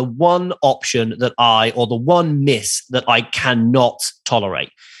 what is the one option or the one miss that I cannot tolerate?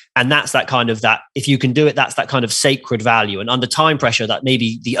 And that's that kind of that, if you can do it, that's that kind of sacred value. And under time pressure, that may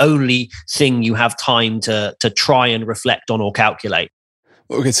be the only thing you have time to try and reflect on or calculate.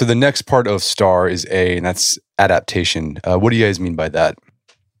 Okay, so the next part of STAR is A, and that's adaptation. What do you guys mean by that?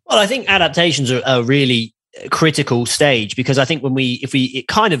 Well, I think adaptations are a really critical stage, because I think it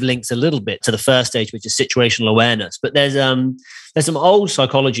kind of links a little bit to the first stage, which is situational awareness. But there's some old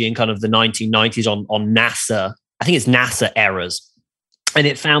psychology in kind of the 1990s on NASA. I think it's NASA errors. And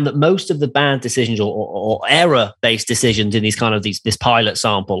it found that most of the bad decisions or error-based decisions in this pilot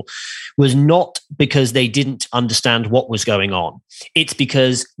sample was not because they didn't understand what was going on. It's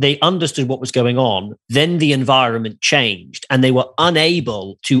because they understood what was going on, then the environment changed, and they were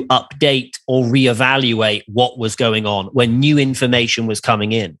unable to update or reevaluate what was going on when new information was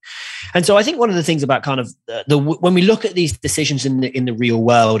coming in. And so I think one of the things about kind of when we look at these decisions in the real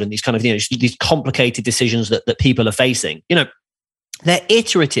world and these kind of these complicated decisions that people are facing, they're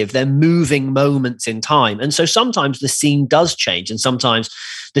iterative, they're moving moments in time. And so sometimes the scene does change and sometimes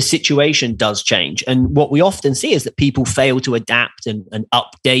the situation does change. And what we often see is that people fail to adapt and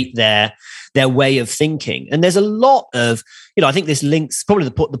update their way of thinking. And there's a lot of, I think this links, probably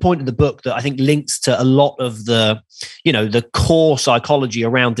the point of the book that I think links to a lot of the core psychology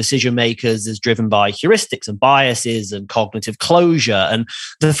around decision makers is driven by heuristics and biases and cognitive closure. And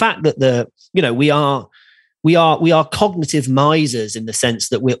the fact that we are cognitive misers in the sense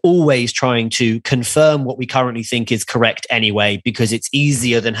that we're always trying to confirm what we currently think is correct anyway, because it's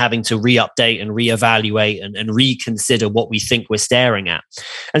easier than having to re-update and reevaluate and reconsider what we think we're staring at.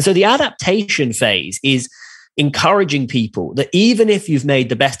 And so the adaptation phase is encouraging people that even if you've made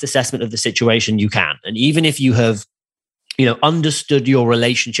the best assessment of the situation you can, and even if you have understood your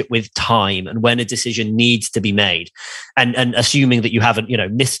relationship with time and when a decision needs to be made, and assuming that you haven't,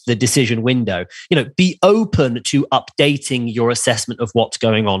 missed the decision window, be open to updating your assessment of what's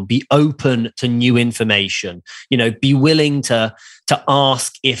going on. Be open to new information. Be willing to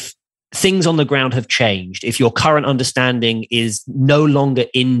ask if things on the ground have changed, if your current understanding is no longer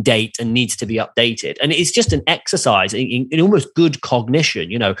in date and needs to be updated. And it's just an exercise in almost good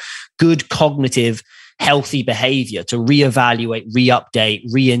cognition, good cognitive healthy behavior to reevaluate, re-update,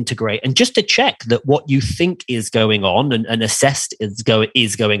 reintegrate, and just to check that what you think is going on and assessed is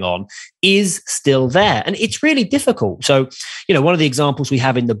going on is still there. And it's really difficult. So, one of the examples we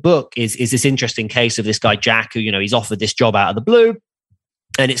have in the book is this interesting case of this guy, Jack, who, he's offered this job out of the blue.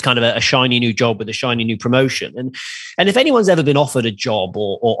 And it's kind of a shiny new job with a shiny new promotion. And if anyone's ever been offered a job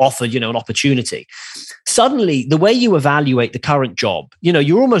or offered, an opportunity, suddenly the way you evaluate the current job,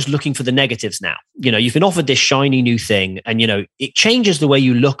 you're almost looking for the negatives now. You've been offered this shiny new thing and, it changes the way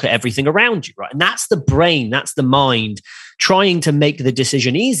you look at everything around you, right? And that's the brain, that's the mind trying to make the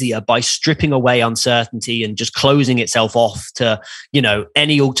decision easier by stripping away uncertainty and just closing itself off to,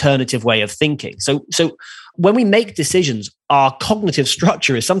 any alternative way of thinking. So when we make decisions, our cognitive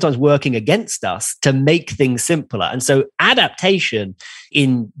structure is sometimes working against us to make things simpler. And so adaptation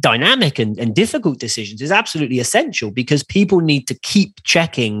in dynamic and difficult decisions is absolutely essential, because people need to keep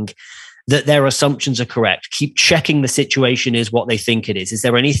checking that their assumptions are correct. Keep checking the situation is what they think it is. Is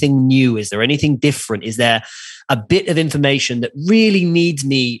there anything new? Is there anything different? Is there a bit of information that really needs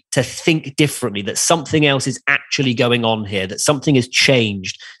me to think differently, that something else is actually going on here, that something has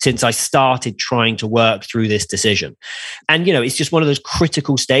changed since I started trying to work through this decision. And, it's just one of those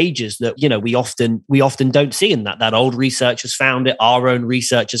critical stages that, we often don't see, and that old research has found it, our own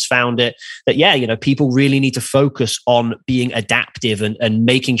research has found it, that, people really need to focus on being adaptive and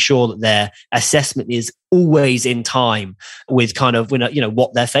making sure that their assessment is always in time with kind of,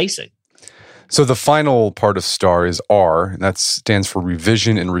 what they're facing. So the final part of STAR is R, and that stands for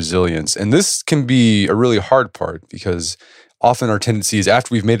revision and resilience. And this can be a really hard part because often our tendency is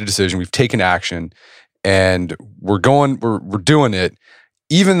after we've made a decision, we've taken action, and we're doing it.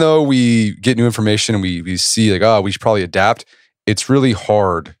 Even though we get new information and we see we should probably adapt, it's really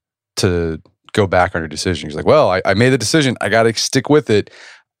hard to go back on your decision. You're like, well, I made the decision. I got to stick with it.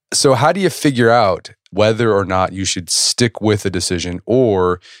 So how do you figure out whether or not you should stick with a decision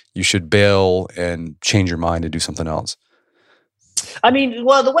or you should bail and change your mind and do something else? I mean,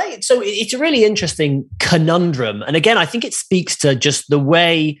 it's a really interesting conundrum. And again, I think it speaks to just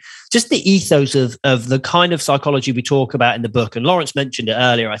the ethos of the kind of psychology we talk about in the book. And Laurence mentioned it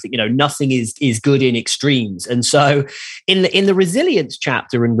earlier. I think, nothing is good in extremes. And so in the resilience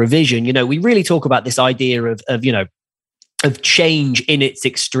chapter and revision, we really talk about this idea of change in its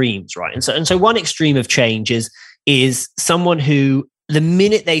extremes, right? And so one extreme of change is someone who, the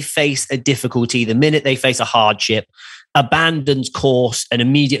minute they face a difficulty, the minute they face a hardship, abandons course and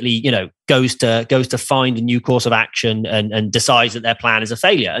immediately, goes to find a new course of action and decides that their plan is a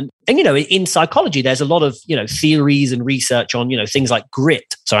failure. And in psychology, there's a lot of, theories and research on, things like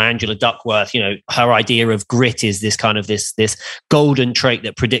grit. So Angela Duckworth, her idea of grit is this kind of this golden trait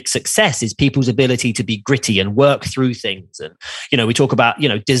that predicts success is people's ability to be gritty and work through things. And, we talk about,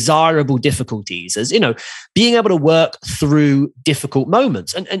 desirable difficulties as, being able to work through difficult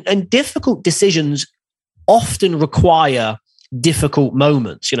moments and difficult decisions often require difficult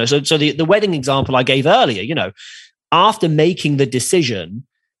moments, so the wedding example I gave earlier, after making the decision,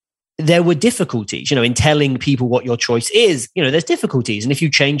 there were difficulties, in telling people what your choice is, there's difficulties. And if you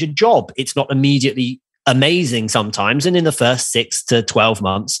change a job, it's not immediately amazing sometimes. And in the first 6 to 12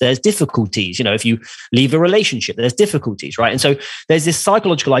 months, there's difficulties. If you leave a relationship, there's difficulties, right? And so there's this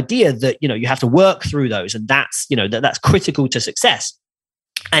psychological idea that, you have to work through those. And that's, that's critical to success.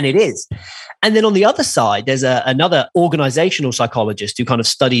 And it is. And then on the other side, there's another organizational psychologist who kind of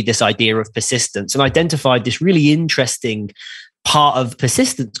studied this idea of persistence and identified this really interesting part of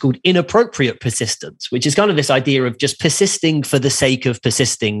persistence called inappropriate persistence, which is kind of this idea of just persisting for the sake of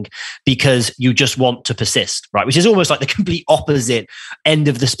persisting because you just want to persist, right? Which is almost like the complete opposite end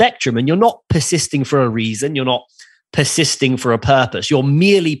of the spectrum. And you're not persisting for a reason. You're not persisting for a purpose. You're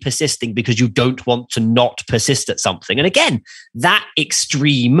merely persisting because you don't want to not persist at something. And again, that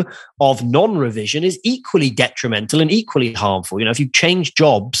extreme of non-revision is equally detrimental and equally harmful. If you change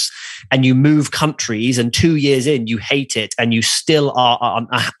jobs and you move countries and 2 years in, you hate it and you still are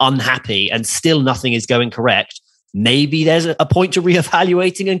unhappy and still nothing is going correct, maybe there's a point to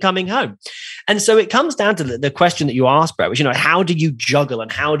reevaluating and coming home. And so it comes down to the question that you asked, Brett, which, how do you juggle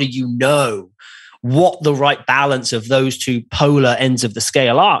and how do you know what the right balance of those two polar ends of the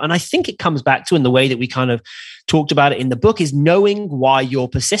scale are? And I think it comes back to, in the way that we kind of talked about it in the book, is knowing why you're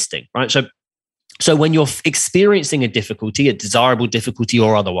persisting, right? So when you're experiencing a difficulty, a desirable difficulty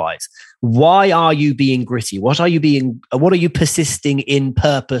or otherwise, why are you being gritty? What are you persisting in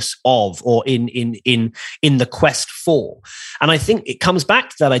purpose of, or in the quest for? And I think it comes back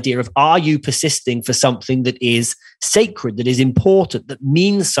to that idea of, are you persisting for something that is sacred, that is important, that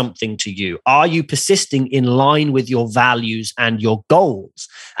means something to you? Are you persisting in line with your values and your goals?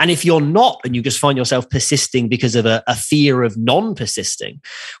 And if you're not, and you just find yourself persisting because of a fear of non-persisting,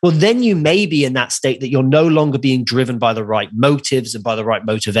 well, then you may be in that state that you're no longer being driven by the right motives and by the right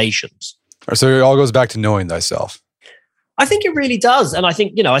motivations. So it all goes back to knowing thyself. I think it really does. And I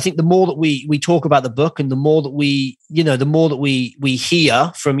think, the more that we talk about the book and the more that we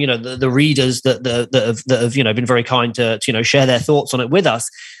hear from, the readers that have, been very kind to share their thoughts on it with us.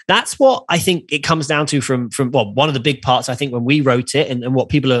 That's what I think it comes down to from one of the big parts, I think, when we wrote it and what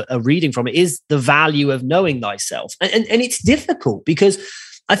people are reading from it, is the value of knowing thyself. And it's difficult because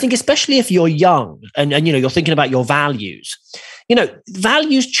I think, especially if you're young and you're thinking about your values,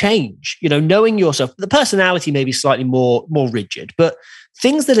 values change, knowing yourself. The personality may be slightly more rigid, but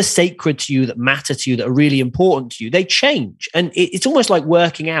things that are sacred to you, that matter to you, that are really important to you, they change. And it's almost like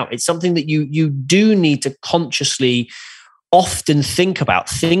working out. It's something that you do need to consciously often think about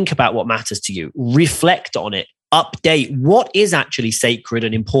what matters to you, reflect on it, update what is actually sacred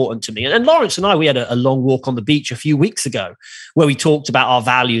and important to me. And Laurence and I, we had a long walk on the beach a few weeks ago where we talked about our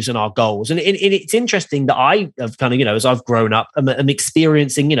values and our goals. And it's interesting that I have kind of, as I've grown up, I'm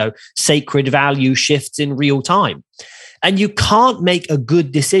experiencing, sacred value shifts in real time. And you can't make a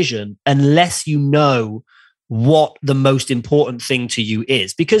good decision unless you know what the most important thing to you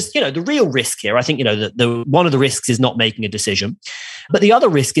is. Because, the real risk here, I think, the one of the risks is not making a decision. But the other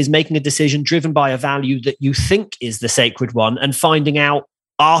risk is making a decision driven by a value that you think is the sacred one and finding out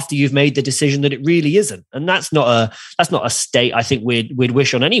after you've made the decision that it really isn't. And that's not a state I think we'd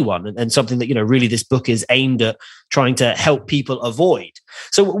wish on anyone, and something that, really this book is aimed at trying to help people avoid.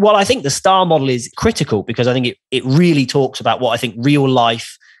 So while I think the STAR model is critical, because I think it really talks about what I think real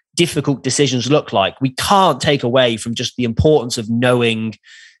life difficult decisions look like, we can't take away from just the importance of knowing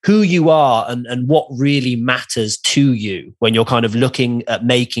who you are and what really matters to you when you're kind of looking at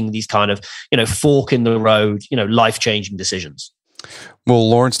making these kind of, fork in the road, life-changing decisions. Well,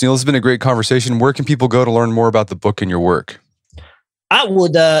 Laurence, Neil, this has been a great conversation. Where can people go to learn more about the book and your work?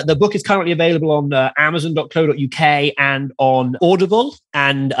 The book is currently available on amazon.co.uk and on Audible.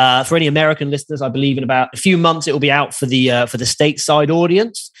 And for any American listeners, I believe in about a few months it will be out for the stateside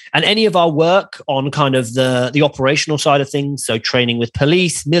audience. And any of our work on kind of the operational side of things, so training with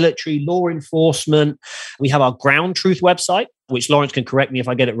police, military, law enforcement. We have our Ground Truth website, which Laurence can correct me if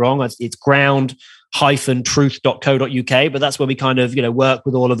I get it wrong. It's ground-truth.co.uk, but that's where we kind of work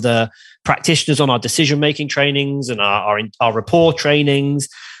with all of the practitioners on our decision-making trainings and our rapport trainings,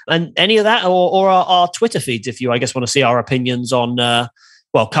 and any of that, or our Twitter feeds if you, want to see our opinions on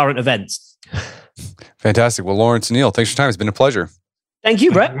current events. Fantastic. Well, Laurence and Neil, thanks for your time. It's been a pleasure. Thank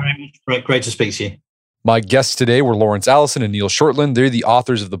you, Brett. Great to speak to you. My guests today were Laurence Allison and Neil Shortland. They're the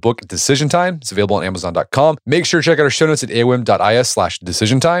authors of the book Decision Time. It's available on Amazon.com. Make sure to check out our show notes at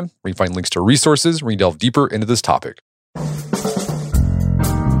aom.is/decision time, where you can find links to resources where you delve deeper into this topic.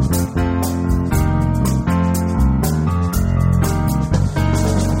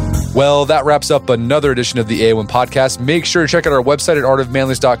 Well, that wraps up another edition of the AOM podcast. Make sure to check out our website at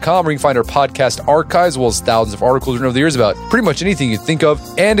artofmanliness.com, where you can find our podcast archives, as well as thousands of articles written over the years about pretty much anything you can think of.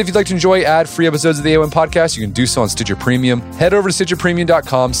 And if you'd like to enjoy ad-free episodes of the AOM podcast, you can do so on Stitcher Premium. Head over to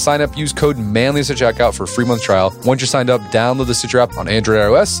stitcherpremium.com, sign up, use code manliness at checkout for a free month trial. Once you're signed up, download the Stitcher app on Android or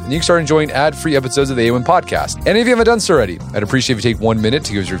iOS, and you can start enjoying ad-free episodes of the AOM podcast. And if you haven't done so already, I'd appreciate if you take 1 minute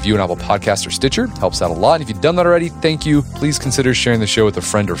to give us a review on Apple Podcasts or Stitcher. It helps out a lot. And if you've done that already, thank you. Please consider sharing the show with a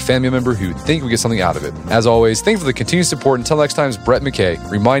friend or family member who think we get something out of it. As always, thank you for the continued support. Until next time, it's Brett McKay.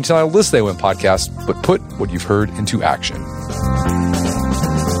 Remind you not to listen to the AOM podcast, but put what you've heard into action.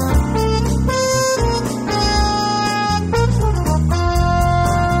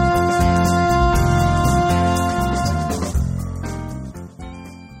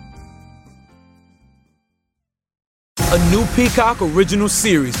 A new Peacock original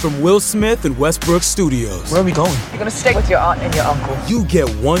series from Will Smith and Westbrook Studios. Where are we going? You're gonna stick with your aunt and your uncle. You get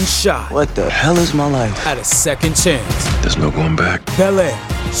one shot. What the hell is my life? At a second chance. There's no going back. Bel-Air,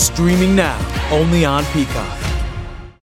 streaming now, only on Peacock.